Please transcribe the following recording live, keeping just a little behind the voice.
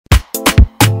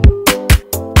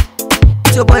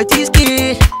your boy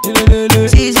Teasekid.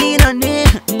 Ceasezy on it.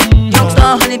 Youngster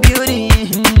honey beauty.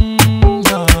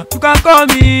 You can call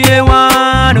me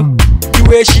A1. The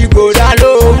way she go down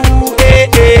low,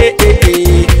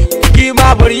 give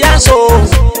my body and soul.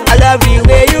 I love the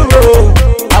way you roll.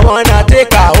 I wanna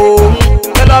take her home.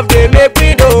 Your love they make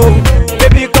me know.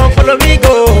 Baby come follow me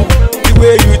go. The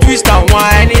way you twist and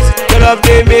whine it. Your love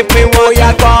they make me want.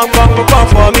 Yeah, come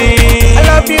for me. I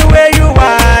love the way you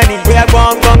whine it. Yeah,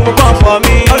 come for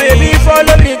me. Oh baby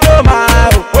follow me go my.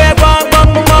 Yeah, come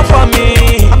for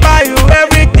me. I buy you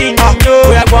everything you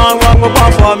know. Yeah, come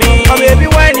for me. Oh baby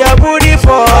when your booty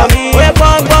for me. Yeah,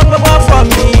 come for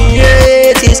me.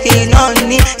 Yeah, Teasekid on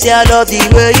me. Say I love the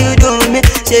way you do me.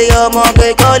 Say you're more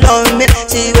great call on me.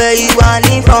 See where you want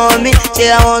it from me.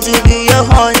 Say I want to be your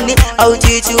honey. I'll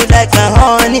treat you like my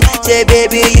honey. Say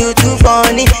baby you too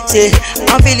funny. Say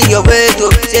I'm feeling your weight too.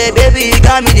 Say baby you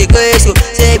got me the grace too.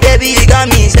 Say baby you got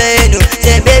me insane too.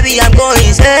 Say baby I'm going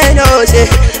insane oh. Say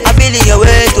I'm feeling your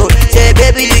weight too. Say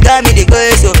baby you got me the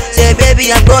grace too. Say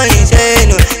baby I'm going insane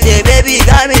too. Say baby you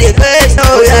got me the grace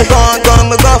oh. Yeah, come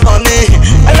for me.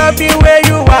 I love the way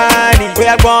you whine it.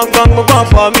 Yeah, come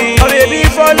for me. Oh baby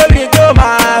follow me go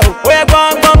my. Yeah,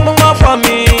 come for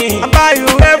me. I buy you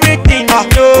everything you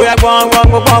know. Yeah, come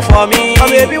for me. Oh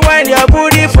baby when your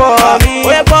booty for me.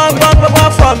 Yeah, come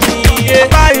for me. Yeah,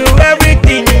 buy you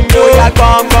everything you know. Yeah,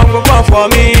 come for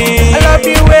me. I love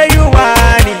the way you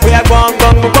whine it. Yeah, come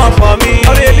for me.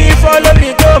 Oh baby follow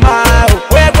me go my.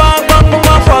 Yeah, come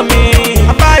for me.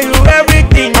 I buy you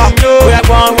everything you know. Yeah,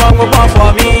 come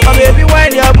for me. Oh baby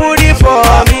when your booty for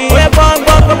me. Yeah, come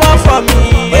for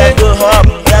me. Yeah, go up,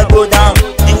 yeah, go down.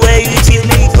 The way you chill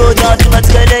me, go down to my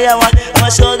together, yeah, I'ma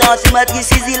show down to my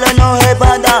Ceasezy, no head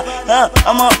down.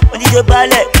 I'm on the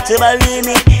ballet, to my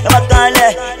me, I'm a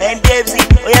callet, and Davido,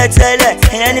 oh yeah, tell it,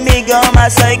 and enemy go on my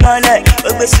side, on it.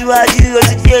 Oh, but you are you, oh,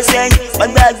 you say,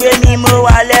 but that gave me more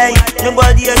wallet.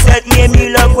 Nobody else set me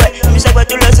love way. I'm sure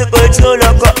to lose a good soul,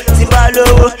 Zimbalo,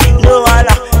 no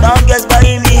wala, don't guess by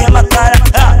me, I'm a collar,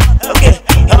 okay,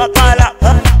 I'm a collar.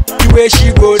 The way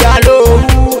she go down low,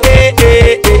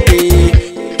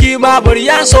 give my body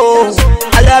and soul.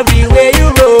 I love the way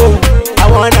you roll. I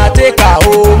wanna take her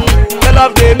home. Your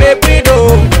love they make me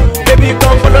know. Baby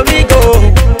come follow me go.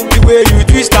 The way you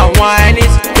twist and whine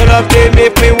it. Your love they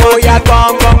make me want. Yeah,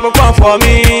 come for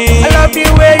me. I love the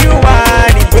way you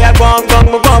whine it. Yeah, come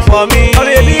for me. Oh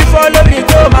baby follow me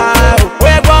go my.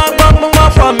 Yeah,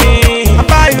 come for me. I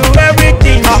buy you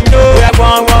everything you know. Yeah,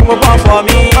 come for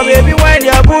me. Oh baby when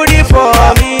your booty for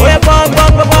me. Yeah, come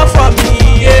for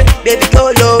me. Yeah. Baby go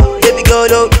low, baby go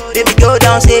low, baby go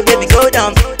down, say baby go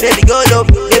down, baby go low,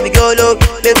 baby go low,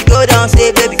 baby go down,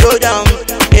 say baby go down,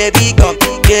 baby come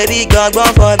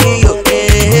for me yo,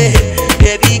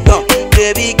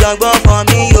 baby come for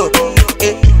me yo.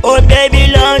 Oh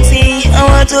baby Lonzy, I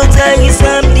want to tell you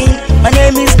something. My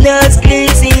name is not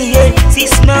Ceasezy, yeah. See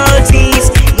small things,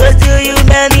 go do you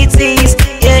many things,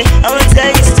 yeah. I want to tell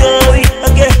you a story,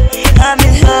 okay. I'm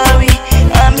in hurry,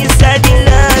 I'm inside the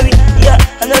lorry, yeah.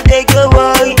 I know they go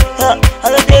worry, I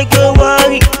know they go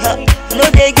worry, I know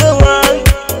they go worry.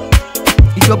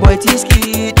 It's your boy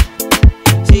Teasekid,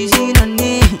 Ceasezy on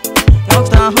me,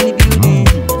 youngster honey beauty.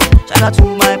 Shout out to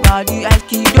my body,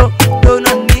 Wizkid.